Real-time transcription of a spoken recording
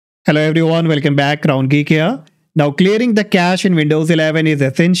Hello everyone, welcome back. GEEK here. Now clearing the cache in Windows 11 is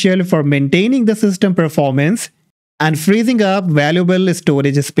essential for maintaining the system performance and freezing up valuable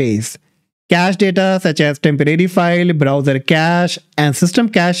storage space. Cache data such as temporary file, browser cache, and system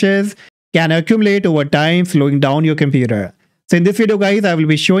caches can accumulate over time, slowing down your computer. So in this video guys, I will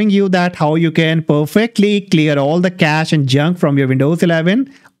be showing you that how you can perfectly clear all the cache and junk from your Windows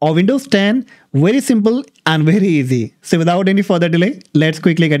 11 or Windows 10. Very simple and very easy. So without any further delay, let's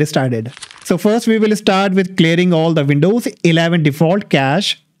quickly get started. So first we will start with clearing all the Windows 11 default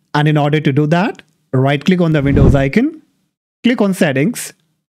cache. And in order to do that, right click on the Windows icon, click on settings.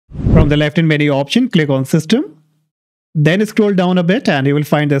 From the left hand menu option, click on system. Then scroll down a bit and you will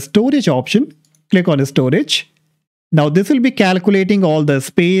find the storage option. Click on storage. Now this will be calculating all the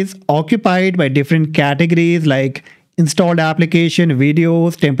space occupied by different categories like installed application,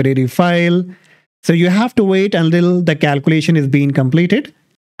 videos, temporary file. So you have to wait until the calculation is being completed.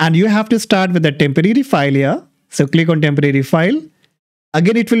 And you have to start with the temporary file here. So click on temporary file.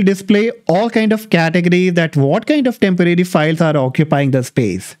 Again, it will display all kind of categories that what kind of temporary files are occupying the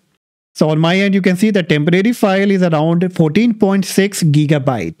space. So on my end, you can see the temporary file is around 14.6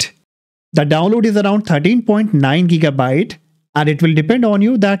 gigabyte. The download is around 13.9 gigabyte, and it will depend on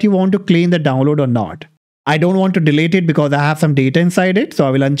you that you want to clean the download or not. I don't want to delete it because I have some data inside it, so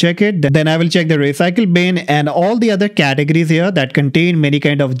I will uncheck it. Then I will check the recycle bin and all the other categories here that contain many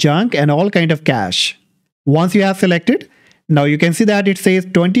kind of junk and all kind of cache. Once you have selected, now you can see that it says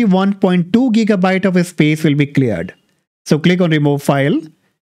 21.2 gigabyte of space will be cleared. So click on remove file,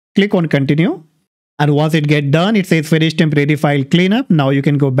 click on continue, and once it gets done, it says finish temporary file cleanup. Now you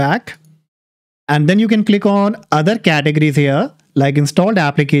can go back. And then you can click on other categories here like installed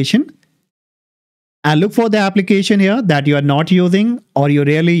application and look for the application here that you are not using or you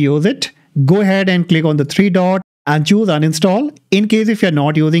rarely use it. Go ahead and click on the three dot and choose uninstall in case if you're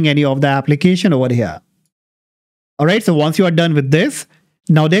not using any of the application over here. Alright, so once you are done with this,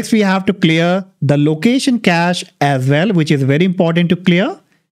 now next we have to clear the location cache as well, which is very important to clear.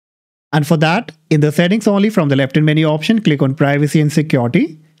 And for that, in the settings only from the left hand menu option, click on privacy and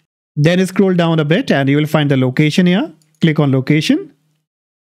security. Then scroll down a bit and you will find the location here. Click on location.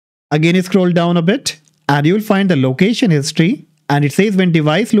 Again scroll down a bit and you will find the location history. And it says when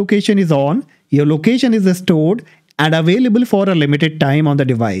device location is on, your location is stored and available for a limited time on the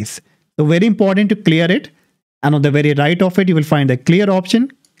device. So very important to clear it. And on the very right of it, you will find the clear option.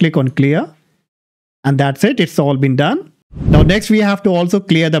 Click on clear. And that's it. It's all been done. Now next we have to also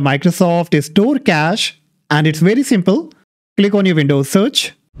clear the Microsoft Store cache. And it's very simple. Click on your Windows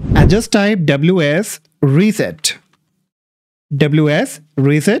search. And just type ws reset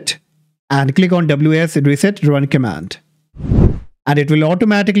and click on ws reset run command, and it will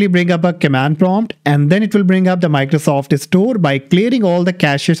automatically bring up a command prompt, and then it will bring up the Microsoft Store by clearing all the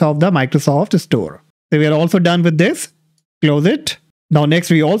caches of the Microsoft Store. So we are also done with this. Close it. Now next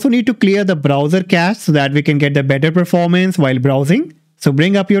we also need to clear the browser cache so that we can get the better performance while browsing. So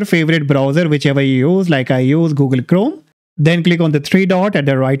bring up your favorite browser, whichever you use, like I use Google Chrome. Then click on the three dot at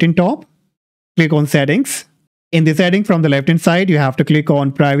the right hand top. Click on settings. In the setting from the left hand side, you have to click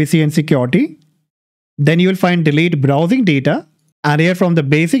on privacy and security. Then you will find delete browsing data. And here from the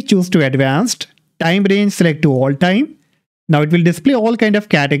basic, choose to advanced. Time range, select to all time. Now it will display all kind of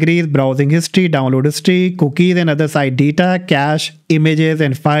categories: browsing history, download history, cookies and other site data, cache, images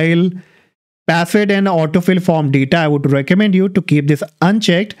and file, password and autofill form data. I would recommend you to keep this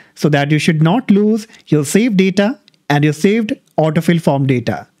unchecked so that you should not lose your saved data and your saved autofill form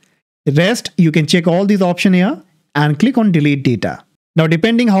data. The rest, you can check all these options here and click on delete data. Now,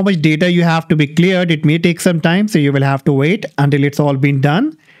 depending how much data you have to be cleared, it may take some time, so you will have to wait until it's all been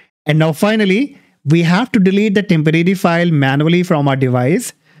done. And now finally, we have to delete the temporary file manually from our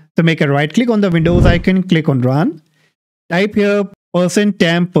device. So make a right click on the Windows icon, click on run. Type here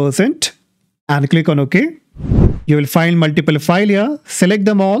 %temp% and click on OK. You will find multiple files here. Select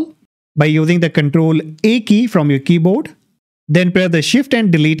them all by using the Ctrl A key from your keyboard. Then press the Shift and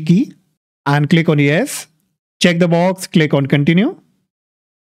Delete key and click on Yes. Check the box, click on Continue.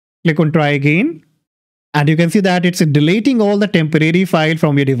 Click on Try Again. And you can see that it's deleting all the temporary file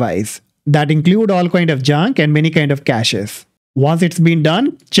from your device. That include all kind of junk and many kind of caches. Once it's been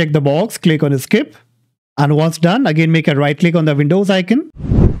done, check the box, click on Skip. And once done, again make a right click on the Windows icon.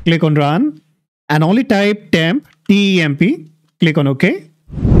 Click on Run. And only type temp, T-E-M-P. Click on OK.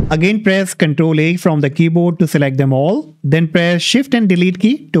 Again press Ctrl A from the keyboard to select them all. Then press Shift and Delete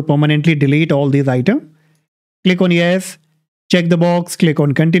key to permanently delete all these items. Click on Yes. Check the box, click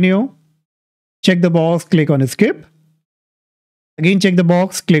on Continue. Check the box, click on Skip. Again check the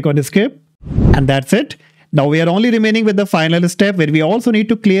box, click on Skip. And that's it. Now we are only remaining with the final step where we also need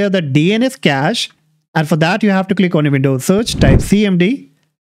to clear the DNS cache. And for that, you have to click on your Windows search, type CMD,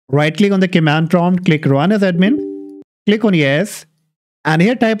 right click on the command prompt, click run as admin, click on yes. And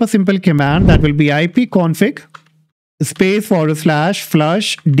here type a simple command that will be ipconfig space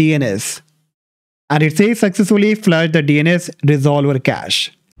 /flush DNS. And it says successfully flush the DNS resolver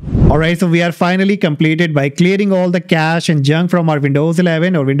cache. Alright, so we are finally completed by clearing all the cache and junk from our Windows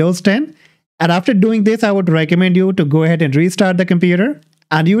 11 or Windows 10. And after doing this, I would recommend you to go ahead and restart the computer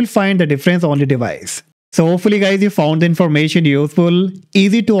and you will find the difference on the device. So hopefully guys, you found the information useful,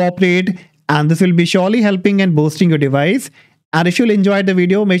 easy to operate, and this will be surely helping and boosting your device. And if you enjoyed the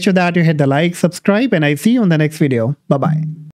video, make sure that you hit the like, subscribe, and I see you on the next video. Bye-bye.